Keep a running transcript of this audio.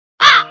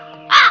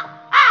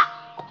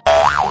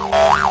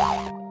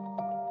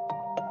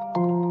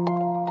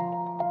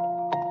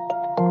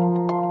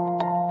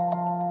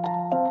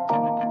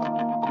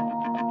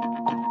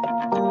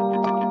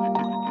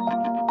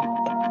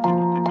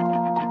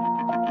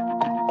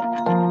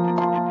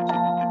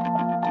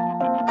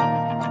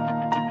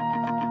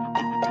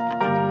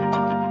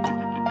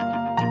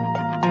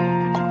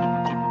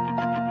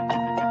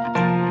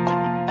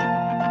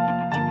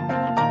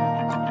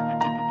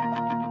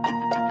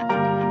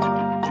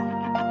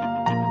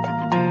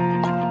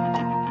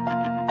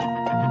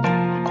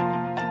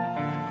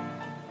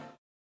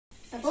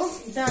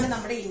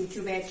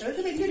Incubator.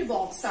 ഇത് വലിയൊരു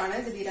box ആണ്.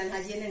 ഇത് ബീരാൻ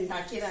ഹാജി തന്നെ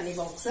ഉണ്ടാക്കിയതാണ് ഈ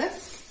ബോക്സ്.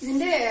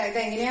 ഇതിന്റെ ഇത്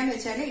എങ്ങനെയാന്ന്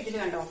വെച്ചാല് ഇതിൽ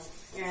കണ്ടോ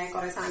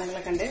കുറെ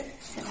സാധനങ്ങളൊക്കെ ഉണ്ട്.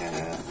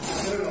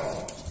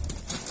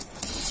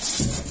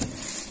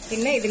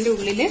 പിന്നെ ഇതിന്റെ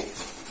ഉള്ളില്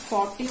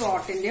 40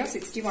 വാട്ടിന്റെയോ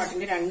 60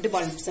 വാട്ടിന്റെ 2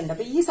 ബൾബ്സ് ഉണ്ട്.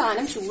 അപ്പൊ ഈ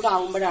സാധനം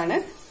ചൂടാവുമ്പോഴാണ്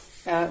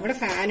ഇവിടെ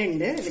ഫാൻ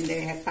ഉണ്ട് ഇതിന്റെ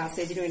എയർ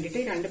പാസേജിന്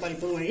വേണ്ടിയിട്ട്. 2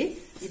 ബൾബും വഴി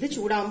ഇത്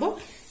ചൂടാകുമ്പോൾ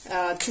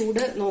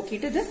ചൂട്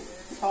നോക്കിയിട്ട് ഇത്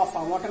ഓഫ്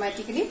ആവും,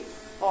 ഓട്ടോമാറ്റിക്കലി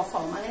ഓഫ്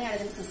ആവും. അങ്ങനെയാണ്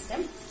ഇതിന്റെ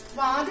സിസ്റ്റം.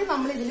 അപ്പൊ ആദ്യം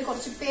നമ്മൾ ഇതിൽ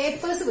കുറച്ച്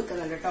പേപ്പേഴ്സ്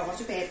വെക്കുന്നുണ്ട് കേട്ടോ.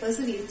 കുറച്ച്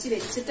പേപ്പേഴ്സ് വിരിച്ച്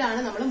വെച്ചിട്ടാണ്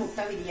നമ്മൾ മുട്ട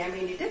വിരിയാൻ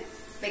വേണ്ടിയിട്ട്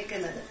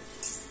വെക്കുന്നത്.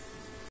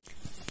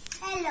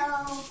 Hello.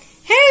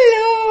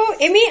 Hello,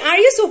 Emmy. Are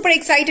you super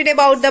excited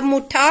about the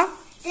mutta?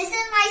 This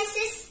is my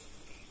sis.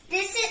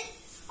 This is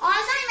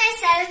all by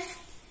myself.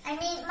 I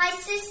mean, my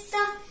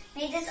sister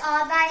made this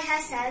all by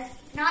herself,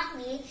 not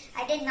me.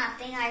 I did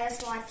nothing. I was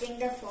watching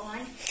the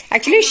phone.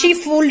 Actually, she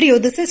fooled you.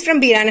 This is from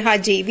Biran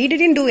Haji. We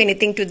didn't do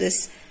anything to this.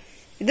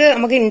 ഇത്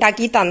നമുക്ക്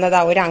ഉണ്ടാക്കി തന്നതാ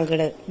ഒരു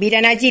uncle.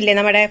 Beeran Haji ഇല്ലേ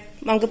നമ്മുടെ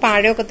നമുക്ക്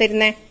പാഴയൊക്കെ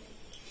തരുന്നേ.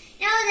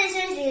 No, this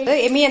is really.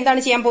 Amy എന്താണ്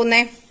ചെയ്യാൻ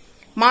പോകുന്നേ?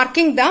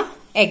 Marking the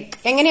egg.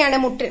 എങ്ങനെയാണ്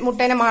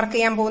മുട്ടേനെ മാർക്ക്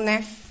ചെയ്യാൻ പോകുന്നേ?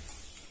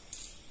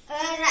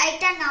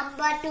 Write a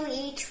number to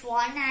each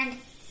one and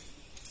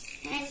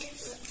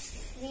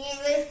we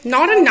will.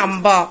 Not a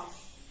number.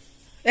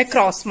 A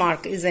cross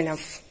mark is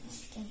enough.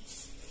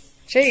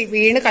 പക്ഷെ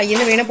കയ്യിൽ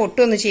നിന്ന് വീണ്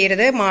പൊട്ടൊന്നും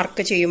ചെയ്യരുത്.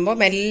 മാർക്ക് ചെയ്യുമ്പോൾ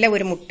മെല്ലെ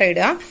ഒരു മുട്ട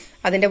ഇടുക.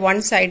 അതിന്റെ വൺ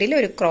സൈഡിൽ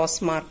ഒരു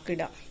ക്രോസ് മാർക്ക്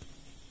ഇടുക.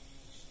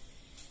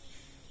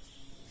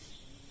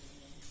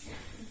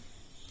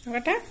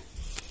 നോക്കട്ടെ,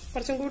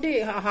 കുറച്ചും കൂടി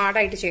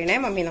ഹാർഡായിട്ട് ചെയ്യണേ.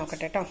 മമ്മി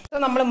നോക്കട്ടെ കേട്ടോ.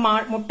 നമ്മൾ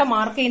മുട്ട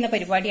മാർക്ക് ചെയ്യുന്ന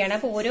പരിപാടിയാണ്.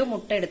 അപ്പൊ ഓരോ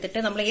മുട്ട എടുത്തിട്ട്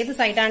നമ്മൾ ഏത്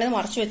സൈഡാണ്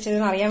മറച്ചു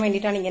വെച്ചതെന്ന് അറിയാൻ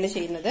വേണ്ടിയിട്ടാണ് ഇങ്ങനെ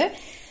ചെയ്യുന്നത്.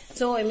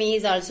 So Amy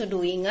is also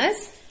doing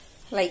us,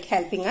 like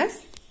helping us.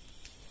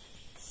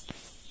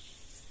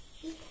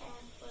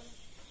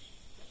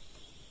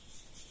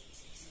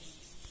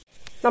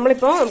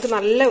 നമുക്ക്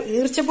നല്ല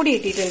ഈർച്ചപ്പൊടി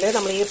കിട്ടിയിട്ടുണ്ട്.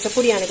 നമ്മൾ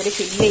ഈർച്ചപ്പൊടിയാണ് ഇതിൽ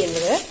ഫില്ല്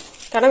ചെയ്യുന്നത്.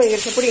 കാരണം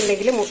ഈർച്ചപ്പൊടി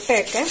ഉണ്ടെങ്കിൽ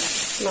മുട്ടയൊക്കെ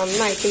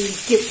നന്നായിട്ട്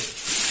ഇരിക്കും.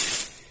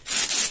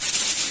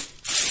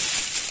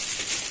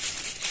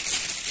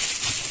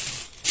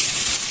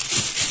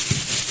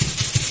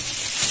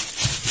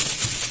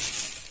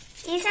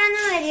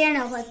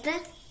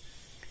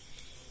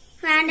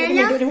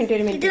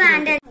 ഒരു മിനിറ്റ്.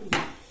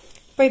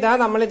 അപ്പൊ ഇതാ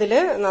നമ്മളിതില്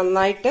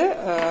നന്നായിട്ട്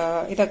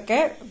ഇതൊക്കെ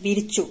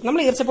വിരിച്ചു. നമ്മൾ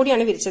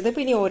ഈർച്ചപ്പൊടിയാണ് വിരിച്ചത്.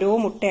 ഇപ്പൊ ഇനി ഓരോ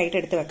മുട്ടയായിട്ട്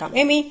എടുത്ത് വെക്കാം.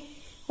 എമി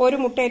ഓരോ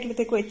മുട്ടയായിട്ട്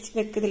എടുത്തേക്ക്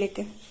വെക്ക്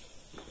ഇതിലേക്ക്.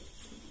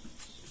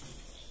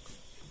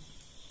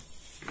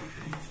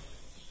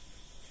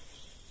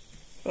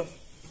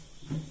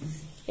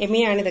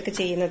 എമിയാണ് ഇതൊക്കെ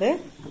ചെയ്യുന്നത്.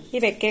 ഈ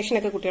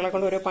വെക്കേഷനൊക്കെ കുട്ടികളെ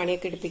കൊണ്ട് ഓരോ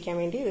പണിയൊക്കെ എടുപ്പിക്കാൻ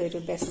വേണ്ടി ഇതൊരു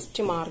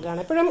ബെസ്റ്റ് മാർഗമാണ്.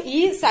 എപ്പോഴും ഈ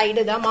സൈഡ്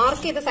ഇതാ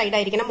മാർക്ക് ചെയ്ത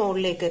സൈഡായിരിക്കണം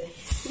മുകളിലേക്ക്.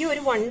 ഈ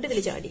ഒരു വണ്ട് ഇതിൽ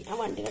ചാടി, ആ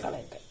വണ്ടിനെ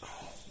കളയട്ടെ.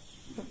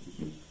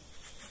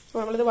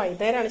 നമ്മളിത്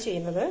വൈകുന്നേരമാണ്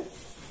ചെയ്യുന്നത്.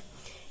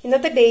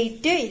 ഇന്നത്തെ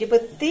ഡേറ്റ്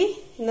 20.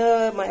 ഇന്ന്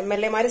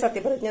MLA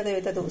സത്യപ്രതിജ്ഞ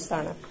ചെയ്ത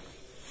ദിവസമാണ്.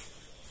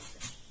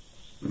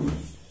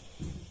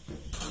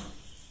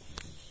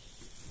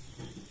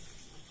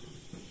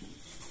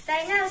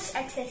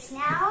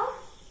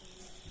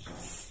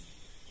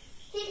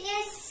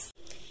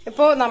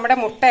 ഇപ്പോ നമ്മുടെ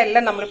മുട്ട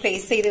എല്ലാം നമ്മൾ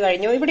പ്ലേസ് ചെയ്ത്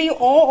കഴിഞ്ഞു. ഇവിടെ ഈ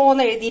ഓ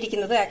എന്ന്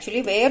എഴുതിയിരിക്കുന്നത്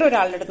ആക്ച്വലി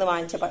വേറൊരാളുടെ അടുത്ത്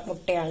വാങ്ങിച്ച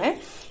മുട്ടയാണ്.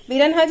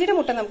 ബീരാൻ ഹാജിയുടെ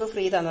മുട്ട നമുക്ക്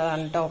ഫ്രീ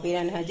തന്നതാണ് കേട്ടോ.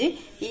 ബീരാൻ ഹാജി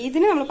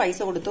ഇതിന് നമ്മൾ പൈസ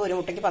കൊടുത്തു. ഒരു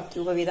മുട്ടയ്ക്ക് 10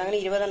 രൂപ വീതം. അങ്ങനെ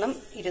 20 എണ്ണം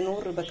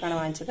 200 രൂപക്കാണ്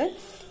വാങ്ങിച്ചത്.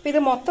 അപ്പൊ ഇത്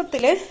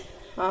മൊത്തത്തില്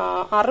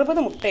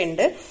 60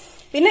 മുട്ടയുണ്ട്.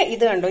 പിന്നെ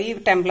ഇത് കണ്ടോ, ഈ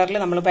ടെംപ്ലറിൽ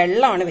നമ്മൾ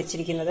വെള്ളമാണ്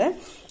വെച്ചിരിക്കുന്നത്.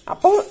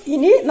 അപ്പോൾ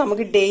ഇനി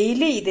നമുക്ക്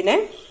ഡെയിലി ഇതിനെ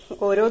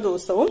ഓരോ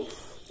ദിവസവും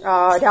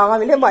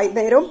രാവിലെ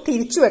വൈകുന്നേരവും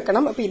തിരിച്ചു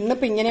വെക്കണം. അപ്പൊ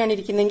ഇന്നിപ്പോ ഇങ്ങനെയാണ്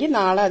ഇരിക്കുന്നെങ്കിൽ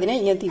നാളെ അതിനെ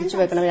ഇങ്ങനെ തിരിച്ചു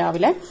വെക്കണം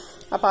രാവിലെ.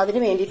 അപ്പൊ അതിന്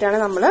വേണ്ടിയിട്ടാണ്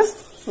നമ്മള്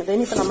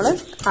ഇതിനിപ്പോ നമ്മള്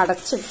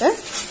അടച്ചിട്ട്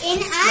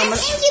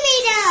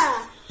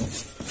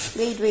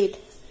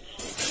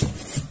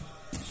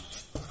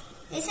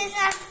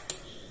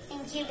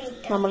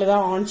നമ്മളിത്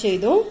ഓൺ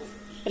ചെയ്തു.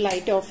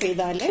 ലൈറ്റ് ഓഫ്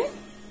ചെയ്താല്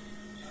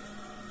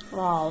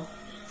വാവ്.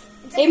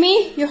 Amy,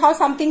 you have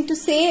something to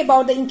say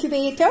about the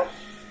incubator?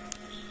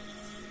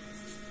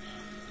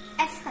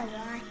 I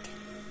forgot.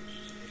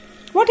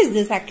 What is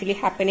this actually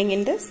happening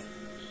in this?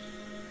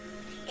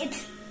 It's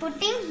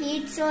putting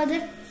heat so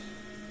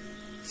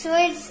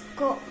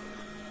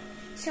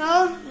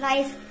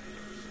guys,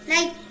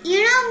 like you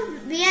know,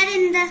 we are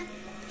in the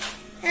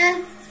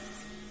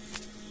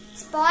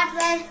spot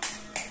where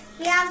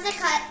we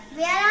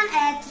are on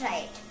Earth,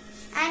 right?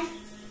 And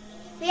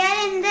we are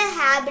in the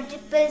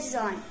habitable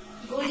zone.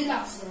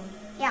 Goldilocks zone.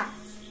 Yeah.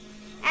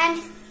 And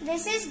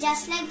this is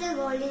just like the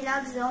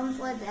Goldilocks zone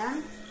for them,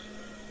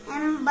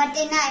 but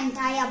in an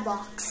entire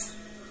box.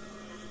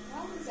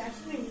 That was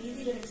actually an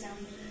easy good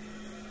example.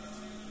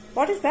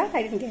 What is that? I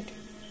didn't get.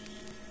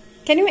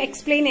 Can you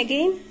explain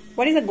again?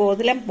 What is a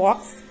Goldilocks box?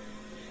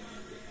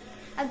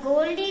 A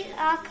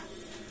Goldilocks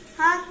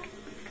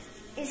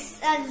is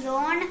a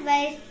zone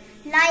where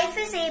life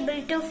is able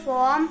to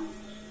form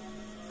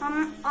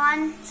on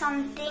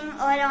something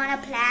or on a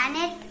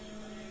planet.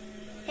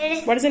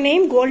 What is the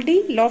name?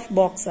 Goldilocks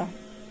box.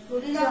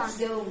 Goldilocks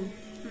zone.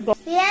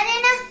 We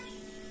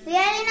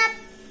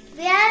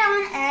are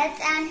on Earth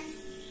and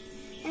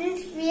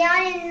we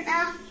are in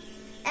a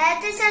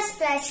Earth is a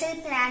special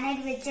planet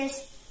which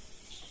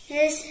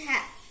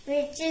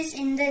is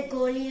in the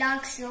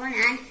Goldilocks zone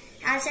and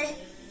has a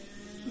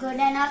good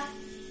enough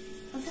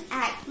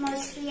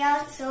atmosphere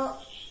so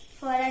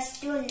for us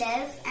to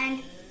live, and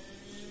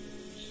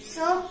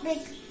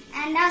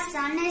our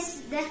sun is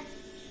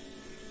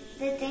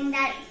the thing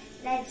that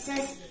lets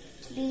us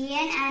be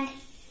in, and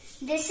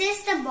this is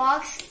the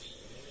box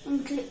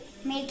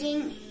making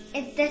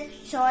it the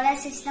solar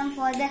system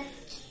for the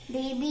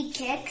baby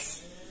chicks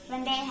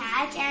when they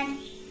hatch, and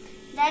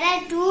there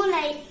are 2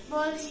 light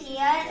bulbs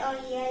here or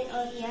here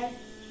or here,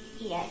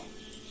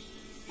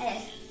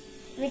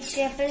 which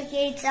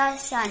replicates our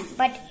sun,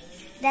 but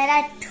there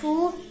are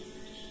two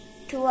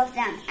of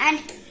them, and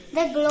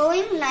the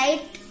glowing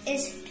light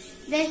is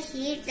the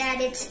heat that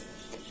it's,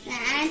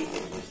 and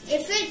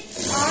if it's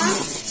on,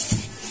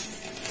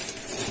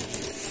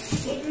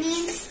 it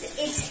means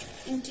it's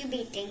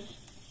incubating.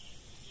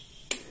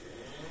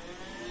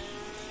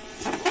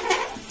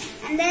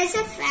 And there's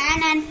a fan,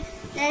 and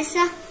there's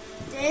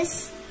this,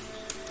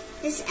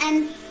 and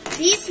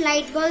these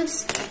light bulbs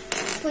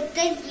put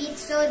the heat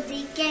so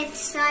they can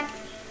start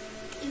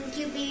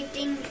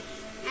incubating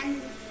and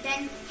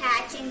then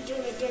hatch into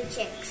little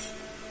chicks.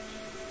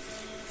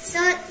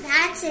 So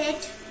that's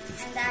it,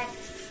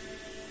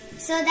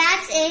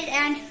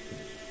 and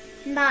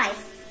bye.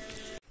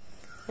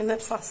 ഇന്ന്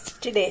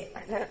first day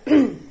ആണ്.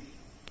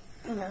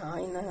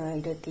 ഇന്ന്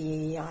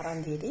 26-ാം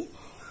തീയതി,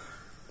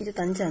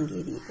 25-ാം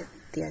തീയതി,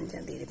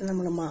 25-ാം തീയതി. ഇപ്പം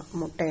നമ്മൾ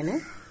മുട്ടേനെ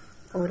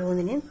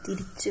ഓരോന്നിനെയും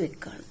തിരിച്ചു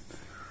വെക്കാണ്.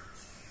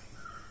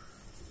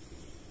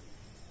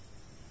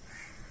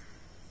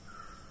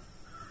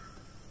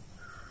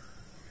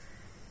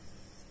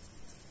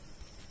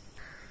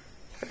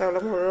 നമ്മൾ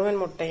മുഴുവൻ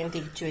മുട്ടയും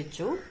തിരിച്ചു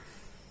വെച്ചു.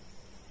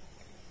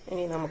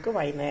 ഇനി നമുക്ക്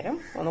വൈകുന്നേരം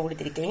ഒന്നുകൂടി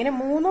തിരിക്കാം. ഇങ്ങനെ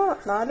 3,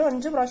 4,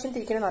 5 പ്രാവശ്യം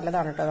തിരിക്കുന്നത്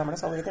നല്ലതാണ് കേട്ടോ. നമ്മുടെ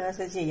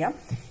സൗകര്യത്തിനനുസരിച്ച് ചെയ്യാം.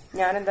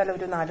 ഞാൻ എന്തായാലും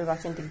ഒരു 4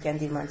 പ്രാവശ്യം തിരിക്കാൻ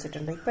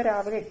തീരുമാനിച്ചിട്ടുണ്ട്. ഇപ്പൊ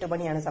രാവിലെ 8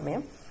 മണിയാണ്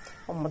സമയം.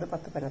 9,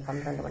 10,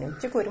 12 മണി.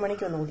 ഉച്ചയ്ക്ക് 1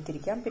 മണിക്ക് ഒന്നുകൂടി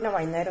തിരിക്കാം. പിന്നെ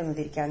വൈകുന്നേരം ഒന്ന്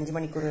തിരിക്കാം. 5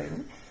 മണിക്കൂർ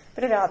കഴിഞ്ഞ്.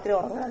 പിന്നെ രാത്രി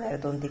ഉറങ്ങാൻ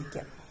നേരത്തൊന്ന്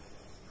തിരിക്കാം.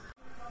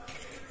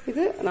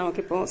 ഇത്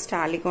നമുക്കിപ്പോൾ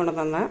സ്റ്റാലി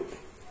കൊണ്ടുതന്ന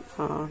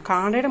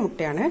കാടയുടെ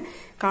മുട്ടയാണ്.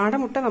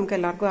 കാടമുട്ട നമുക്ക്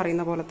എല്ലാവർക്കും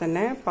അറിയുന്ന പോലെ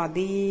തന്നെ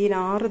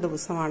 16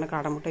 ദിവസമാണ്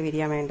കാടമുട്ട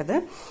വിരിയാൻ വേണ്ടത്.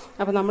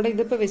 അപ്പോൾ നമ്മുടെ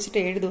ഇതിപ്പോൾ വെച്ചിട്ട്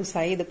 7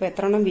 ദിവസമായി. ഇതിപ്പോൾ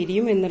എത്ര എണ്ണം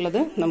വിരിയും എന്നുള്ളത്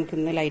നമുക്ക്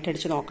ഇന്ന് ലൈറ്റ്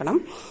അടിച്ച് നോക്കണം.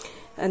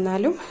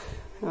 എന്നാലും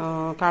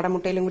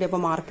കാടമുട്ടയിലും കൂടി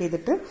അപ്പോൾ മാർക്ക്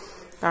ചെയ്തിട്ട്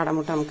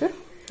കാടമുട്ട നമുക്ക്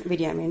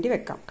വിരിയാൻ വേണ്ടി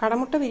വെക്കാം.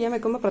 കാടമുട്ട വിരിയാൻ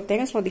വെക്കുമ്പോൾ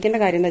പ്രത്യേകം ശ്രദ്ധിക്കേണ്ട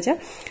കാര്യം എന്ന് വെച്ചാൽ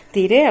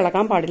തീരെ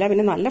ഇളകാൻ പാടില്ല.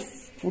 പിന്നെ നല്ല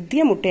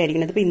പുതിയ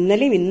മുട്ടയായിരിക്കണം. ഇതിപ്പോൾ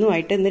ഇന്നലെയും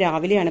ഇന്നുമായിട്ട്, ഇന്ന്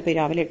രാവിലെയാണ്, ഇപ്പോൾ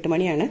രാവിലെ 8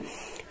 മണിയാണ്,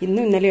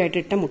 ഇന്നും ഇന്നലെയായിട്ട്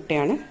ഇട്ട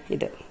മുട്ടയാണ്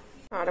ഇത്.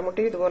 കാടമുട്ട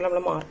ഇതുപോലെ നമ്മൾ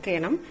മാർക്ക്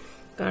ചെയ്യണം.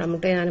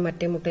 കാടമുട്ട ഞാൻ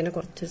മറ്റേ മുട്ടേനെ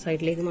കുറച്ച്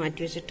സൈഡിലേക്ക്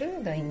മാറ്റി വെച്ചിട്ട്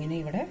ഇതാ ഇങ്ങനെ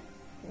ഇവിടെ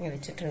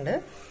വെച്ചിട്ടുണ്ട്.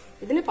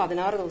 ഇതിന്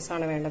 16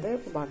 ദിവസമാണ് വേണ്ടത്.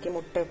 ബാക്കി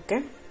മുട്ടയൊക്കെ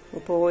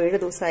ഇപ്പോൾ 7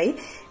 ദിവസമായി.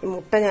 ഈ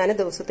മുട്ട ഞാൻ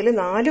ദിവസത്തിൽ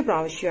 4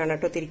 പ്രാവശ്യമാണ്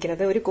കേട്ടോ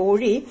തിരിക്കുന്നത്. ഒരു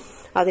കോഴി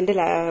അതിന്റെ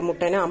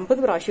മുട്ടേനെ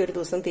 50 പ്രാവശ്യം ഒരു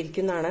ദിവസം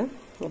തിരിക്കുന്നതാണ്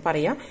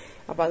പറയാ.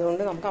 അപ്പൊ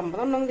അതുകൊണ്ട് നമുക്ക്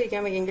 50 എണ്ണം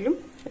തിരിക്കാൻ വയ്യെങ്കിലും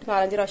ഒരു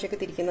 4-5 പ്രാവശ്യമൊക്കെ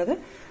തിരിക്കുന്നത്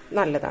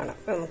നല്ലതാണ്.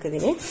 അപ്പൊ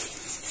നമുക്കിതിനെ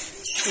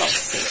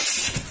ക്ലോസ് ചെയ്യാം.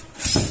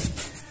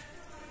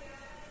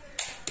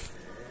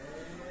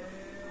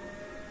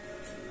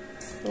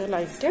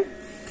 ലൈറ്റ്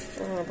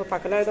ഇപ്പോൾ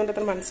പകലായതുകൊണ്ട്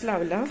അത്ര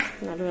മനസ്സിലാവില്ല.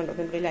 എന്നാലും കണ്ടോ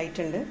ഇതിൻ്റെ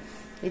ലൈറ്റ് ഉണ്ട്.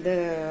 ഇത്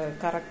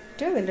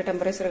കറക്റ്റ് ഇതിൻ്റെ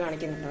ടെമ്പറേച്ചർ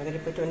കാണിക്കുന്നുണ്ടോ?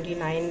 അതിലിപ്പോൾ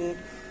 29,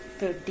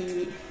 30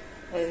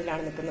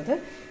 ഇതിലാണ് നിൽക്കുന്നത്.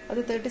 അത്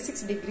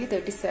 36 ഡിഗ്രി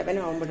 37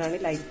 ആകുമ്പോഴാണ്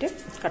ലൈറ്റ്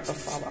കട്ട്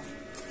ഓഫ് ആവുക.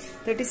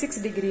 36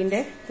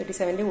 ഡിഗ്രീൻ്റെ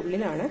 37ൻ്റെ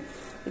ഉള്ളിലാണ്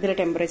ഇതിലെ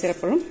ടെമ്പറേച്ചർ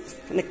എപ്പോഴും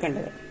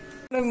നിൽക്കേണ്ടത്.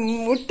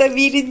 മുട്ട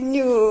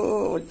വിരിഞ്ഞു.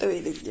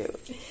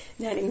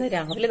 ഞാനിന്ന്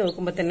രാവിലെ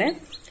നോക്കുമ്പോൾ തന്നെ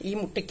ഈ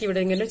മുട്ടയ്ക്ക്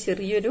ഇവിടെ ഇങ്ങനെ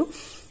ചെറിയൊരു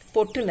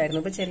പൊട്ടുണ്ടായിരുന്നു.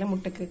 ഇപ്പൊ ചില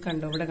മുട്ടക്ക്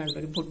കണ്ടോ, ഇവിടെ കണ്ടോ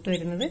ഒരു പൊട്ട്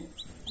വരുന്നത്.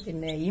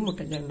 പിന്നെ ഈ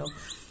മുട്ടക്ക് കണ്ടോ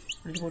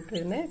ഒരു പൊട്ട്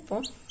വരുന്നത്. ഇപ്പൊ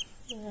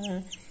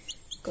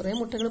കുറെ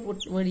മുട്ടകൾ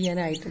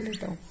പൊടിയാനായിട്ടുണ്ട്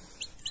കേട്ടോ.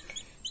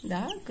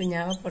 ഇതാ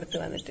കുഞ്ഞാവപ്പുറത്ത്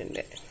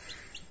വന്നിട്ടുണ്ട്.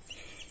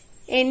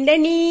 എന്റെ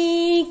നീ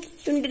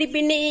തുണ്ടടി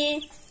പിന്നെ.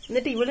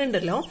 എന്നിട്ട് ഇവിടെ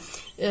ഉണ്ടല്ലോ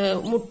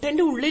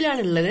മുട്ടന്റെ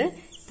ഉള്ളിലാണുള്ളത്,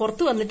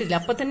 പുറത്ത് വന്നിട്ടില്ല.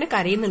 അപ്പൊ തന്നെ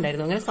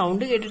കരയുന്നുണ്ടായിരുന്നു. അങ്ങനെ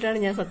സൗണ്ട് കേട്ടിട്ടാണ്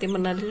ഞാൻ സത്യം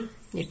പറഞ്ഞാൽ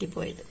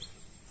ഞെട്ടിപ്പോയത്.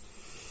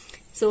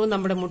 സോ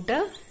നമ്മുടെ മുട്ട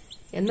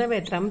എന്നാ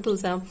എത്രാമത്തെ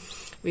ദിവസം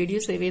വീഡിയോ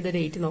സേവ് ചെയ്ത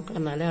ഡേറ്റ് നോക്കണം,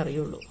 എന്നാലേ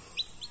അറിയുള്ളൂ.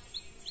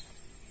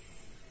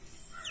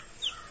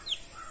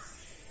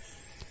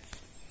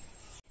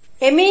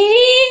 എമീ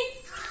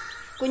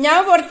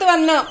കുഞ്ഞാവ് പുറത്ത്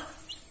വന്നോ?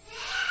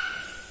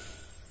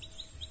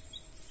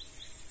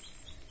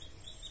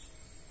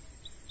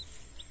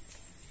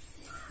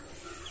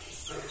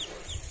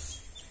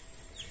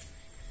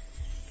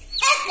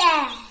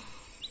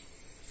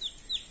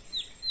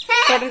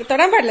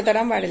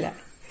 തൊടാൻ പാടില്ല.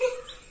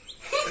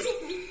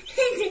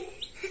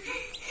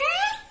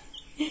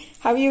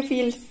 How you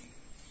feel?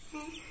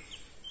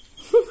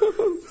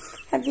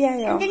 Happy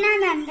ആയോ?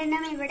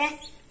 ഇവിടെ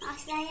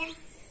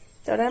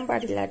തൊടാൻ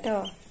പാടില്ല കേട്ടോ.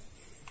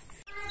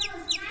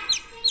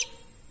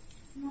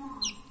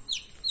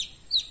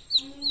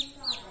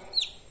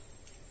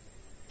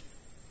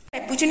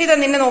 പൂച്ചുണ്ണി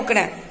നിന്നെ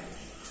നോക്കണേ.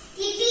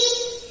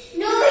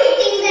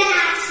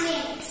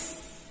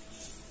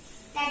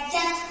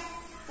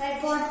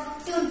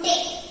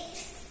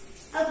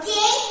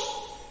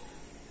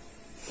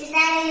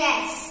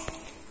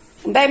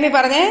 എന്താ എമ്മി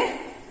പറഞ്ഞേ?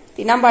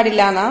 തിന്നാൻ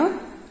പാടില്ലാന്നാ?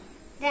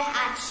 The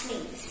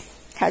hatchlings.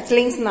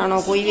 ഹാച്ച്ലിങ്സ് എന്നാണോ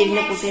പോയി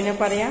വിരിഞ്ഞ കുട്ടീനെ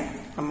പറയാ?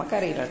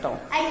 നമ്മക്കറിയില്ല കേട്ടോ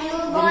A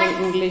newborn,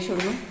 ഇംഗ്ലീഷ്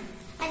ഒന്നും.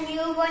 a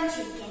newborn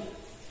chicken.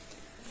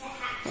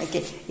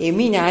 Okay.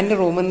 Amy ഞാൻ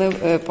റൂമിൽ നിന്ന്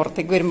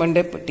പുറത്തേക്ക് വരുമ്പോണ്ട്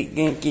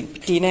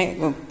ടീനെ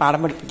പാഠം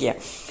പഠിപ്പിക്കുക.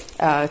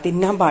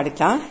 തിന്നാൻ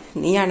പാടില്ല,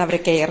 നീയാണ് അവരെ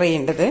കെയർ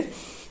ചെയ്യേണ്ടത്.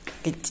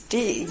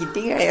 കിറ്റി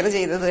കെയർ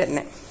ചെയ്തത്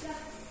തന്നെ.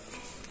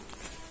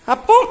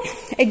 അപ്പോൾ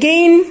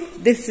again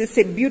this is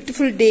A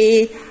beautiful day.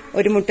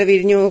 ഒരു മുട്ട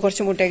വിരിഞ്ഞു,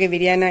 കുറച്ച് മുട്ടയൊക്കെ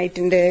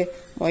വിരിയാനായിട്ടുണ്ട്.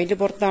 മൊയില്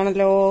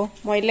പുറത്താണല്ലോ.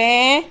 മൊയിലേ,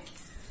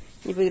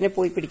 ഇപ്പൊ ഇതിനെ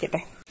പോയി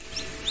പിടിക്കട്ടെ.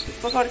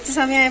 ഇപ്പൊ കുറച്ച്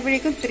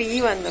സമയമായപ്പോഴേക്കും 3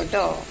 വന്നു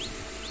കേട്ടോ.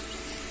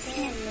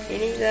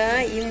 ഇനി ഇതാ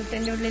ഈ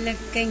മുട്ടന്റെ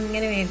ഉള്ളിലൊക്കെ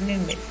ഇങ്ങനെ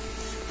വരുന്നുണ്ട്.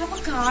 അപ്പൊ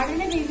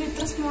കാടിന്റെ ബേബി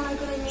എത്ര സ്മോൾ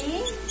ആയിക്കോളെ?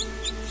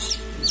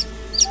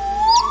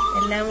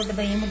 എല്ലാ മുട്ട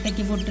ഈ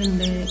മുട്ടയ്ക്ക്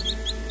പൊട്ടുണ്ട്.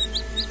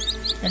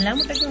 എല്ലാ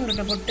മുട്ടയ്ക്കും ഉണ്ട്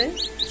കേട്ടോ പൊട്ട്.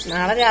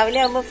 നാളെ രാവിലെ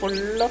ആവുമ്പോ ഫുൾ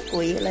ഓഫ്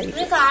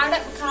കോഴികളായിരിക്കും. കാട്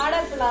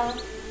എപ്പോഴാ?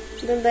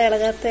 ഇതെന്താ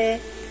ഇളകാത്തെ?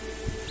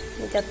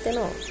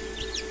 കത്തണോ?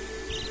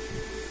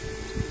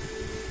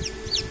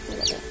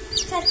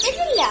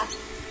 സത്യത്തില്ല.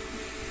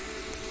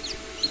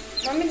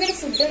 മമ്മി ഇതൊരു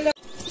ഫുഡ് എന്താ?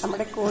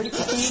 നമ്മുടെ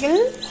കോഴിക്കുട്ടികൾ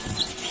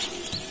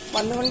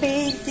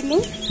വന്നുകൊണ്ടേയിരിക്കുന്നു.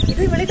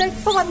 ഇത് ഇവളിത്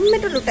ഇപ്പൊ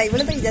വന്നിട്ടുള്ളൂ കേട്ടോ.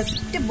 ഇവളിത്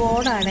ജസ്റ്റ്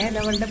ബോർഡാണ്.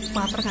 നമ്മളുടെ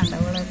പാത്രം കണ്ട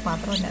ഇവള്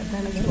പാത്രമല്ല,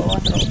 എന്താണെങ്കിൽ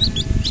പാത്രവും.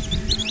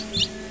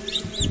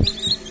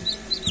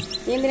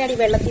 നീ എന്തിനാണ് ഈ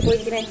വെള്ളത്തിൽ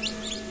പോയിരിക്കണേ?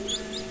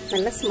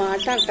 നല്ല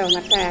സ്മാർട്ടാണ് കേട്ടോ,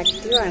 നല്ല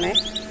ആക്റ്റീവാണ്.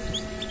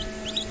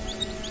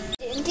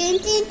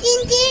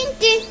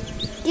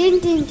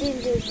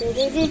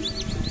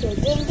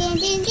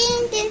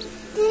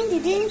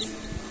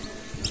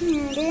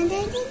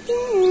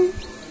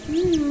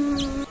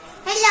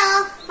 Hello,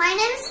 my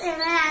name is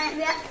Simran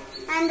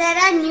and there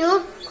are new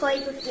koi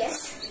cookies.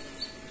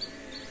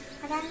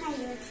 What am I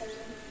even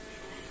saying?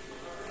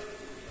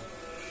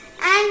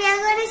 And we are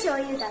going to show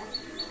you them.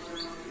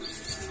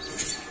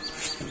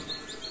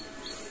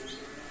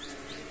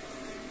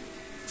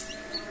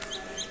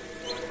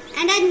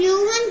 And a new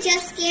one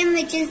just came,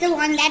 which is the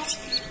one that's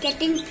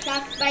getting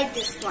plucked by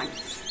this one.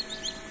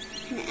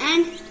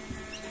 And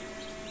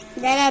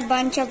there are a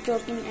bunch of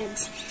broken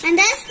eggs. And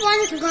this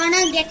one's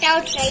gonna get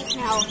out right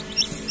now.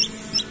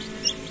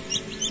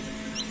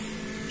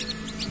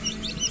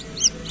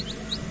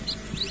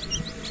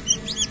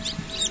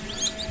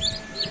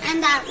 And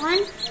that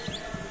one.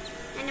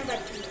 And a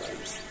bunch of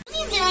worms.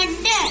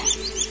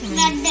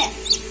 Blood.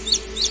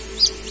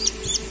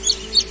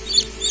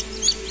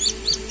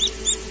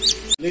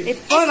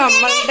 ഇപ്പൊ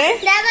നമ്മളുടെ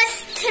There was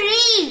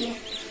 3.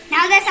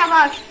 Now there's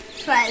about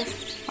 12.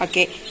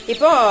 Okay.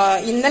 ഇപ്പോ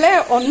ഇന്നലെ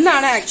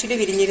 1 actually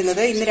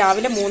വിരിഞ്ഞിരുന്നത്. ഇന്ന്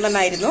രാവിലെ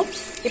 3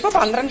 ഇപ്പൊ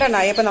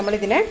 12 അപ്പൊ നമ്മൾ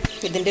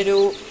ഇതിന്റെ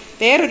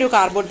വേറൊരു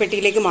കാർഡ്ബോർഡ്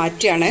പെട്ടിയിലേക്ക്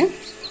മാറ്റുകയാണ്.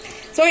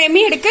 സോ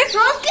എമ്മി എടുക്ക്.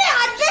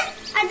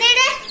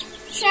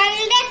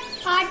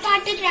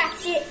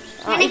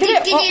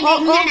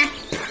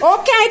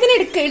 ഓക്കെ,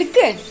 ഇതിനെടുക്ക്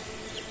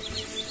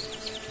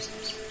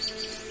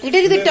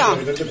ഇടരുത് കേട്ടോ.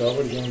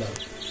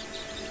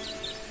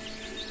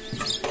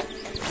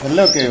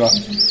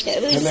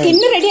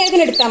 സ്കിന്ന് റെഡി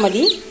ആയതിനെടുത്താ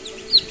മതി.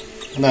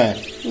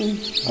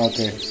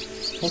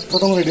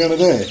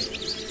 റെഡിയാണല്ലേ?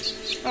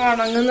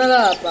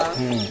 ഉണങ്ങുന്നതാപ്പാ.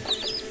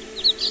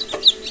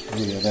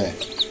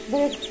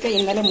 ഇതൊക്കെ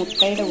ഇന്നലെ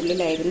മുട്ടയുടെ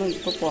ഉള്ളിലായിരുന്നു,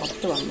 ഇപ്പൊ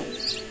പുറത്ത് വന്നു.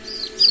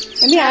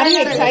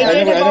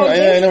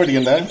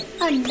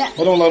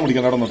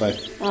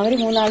 അവര്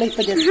 3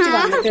 ഇപ്പൊ ജസ്റ്റ്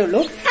വന്നിട്ടേ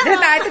ഉള്ളൂ. ഇത്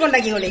താഴത്ത്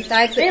കൊണ്ടാക്കിക്കോളി,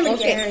 താഴത്ത്.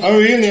 ഓക്കെ,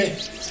 ഇവര്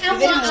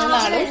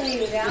 3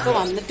 ഇപ്പൊ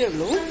വന്നിട്ടേ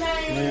ഉള്ളൂ.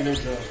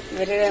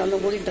 ഇവര് ഒന്നും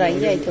കൂടി ഡ്രൈ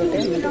ആയിക്കോട്ടെ,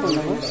 എന്നിട്ട്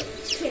കൊണ്ടുപോകും.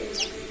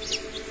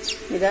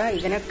 ഇതാ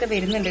ഇവനൊക്കെ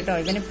വരുന്നുണ്ട് കേട്ടോ.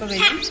 ഇവനിപ്പോ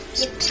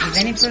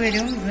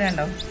വരും. ഇത്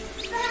കണ്ടോ,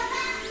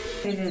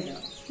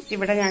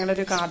 ഇവിടെ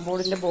ഞങ്ങളൊരു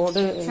കാർഡ്ബോർഡിന്റെ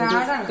ബോർഡ്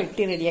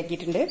കെട്ടി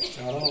റെഡിയാക്കിയിട്ടുണ്ട്.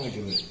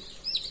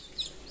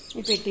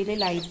 ഈ പെട്ടിയില്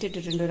ലൈറ്റ്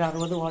ഇട്ടിട്ടുണ്ട്, ഒരു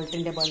 60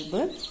 വോൾട്ടിന്റെ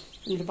ബൾബ്.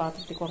 ഒരു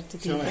പാത്രത്തിൽ കുറച്ച്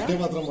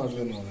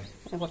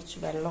കുറച്ച്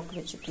വെള്ളമൊക്കെ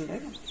വെച്ചിട്ടുണ്ട്.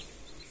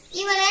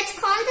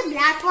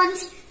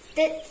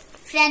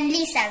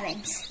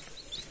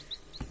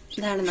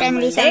 ഇതാണ്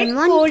നമ്മുടെ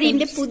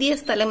കോഴിന്റെ പുതിയ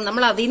സ്ഥലം.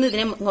 നമ്മൾ അതിൽ നിന്ന്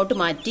ഇതിനെ ഇങ്ങോട്ട്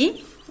മാറ്റി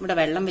ഇവിടെ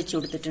വെള്ളം വെച്ച്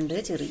കൊടുത്തിട്ടുണ്ട്.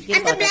 ചെറിയ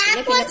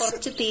പാത്രത്തില് പിന്നെ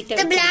കുറച്ച് തീറ്റ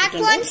വെച്ചിട്ടുണ്ട്.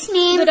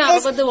 ഒരു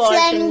 60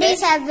 വോൾട്ടിന്റെ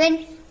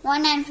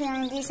 1 and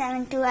friendly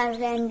 7 2 and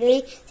friendly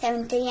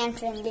 73 and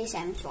friendly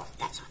 74.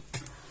 That's all.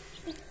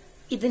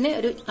 ഇതിന്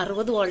ഒരു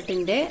 60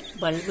 വോൾട്ടിന്റെ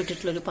ബൾബ്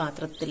ഇട്ടിട്ടുള്ള ഒരു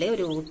പാത്രത്തില്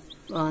ഒരു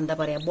എന്താ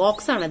പറയാ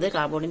ബോക്സ് ആണിത്.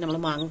 കാർഡ്ബോർഡിൽ നമ്മൾ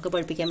മാങ്ങക്ക്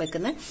പഴുപ്പിക്കാൻ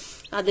വെക്കുന്ന.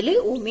 അതില്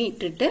ഉമി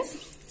ഇട്ടിട്ട്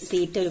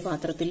തീറ്റ ഒരു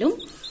പാത്രത്തിലും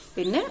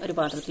പിന്നെ ഒരു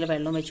പാത്രത്തിൽ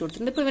വെള്ളം വെച്ച്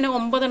കൊടുത്തിട്ടുണ്ട്. ഇപ്പൊ ഇവനെ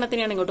 9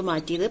 എണ്ണത്തിനാണ് ഇങ്ങോട്ട്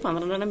മാറ്റിയത്.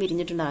 12 എണ്ണം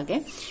വിരിഞ്ഞിട്ടുണ്ട് ആകെ.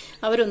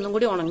 അവരൊന്നും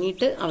കൂടി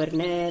ഉണങ്ങിയിട്ട്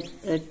അവരുടെ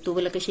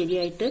തൂവലൊക്കെ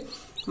ശരിയായിട്ട്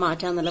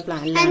മാറ്റാന്നുള്ള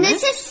പ്ലാനിലാണ്.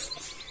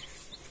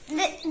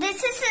 This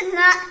is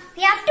not.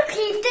 We have to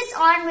keep this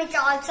on, which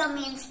also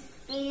means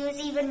we use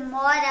even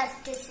more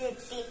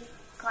electricity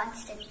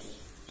constantly.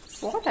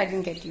 What? I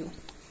didn't get you.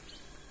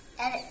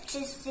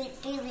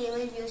 Electricity we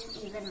will use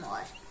even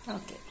more.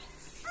 Okay.